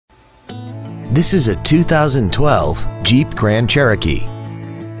This is a 2012 Jeep Grand Cherokee.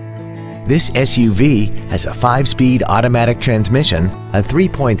 This SUV has a 5-speed automatic transmission, a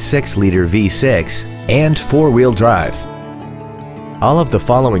 3.6-liter V6, and 4-wheel drive. All of the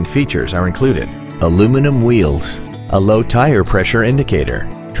following features are included: aluminum wheels, a low tire pressure indicator,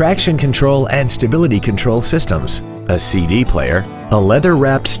 traction control and stability control systems, a CD player, a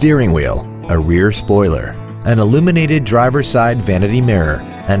leather-wrapped steering wheel, a rear spoiler, an illuminated driver's side vanity mirror,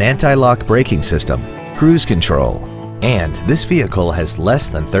 an anti-lock braking system, cruise control, and this vehicle has less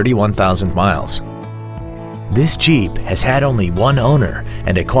than 31,000 miles. This Jeep has had only one owner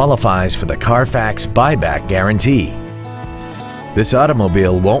and it qualifies for the Carfax buyback guarantee. This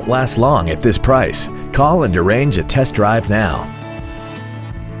automobile won't last long at this price. Call and arrange a test drive now.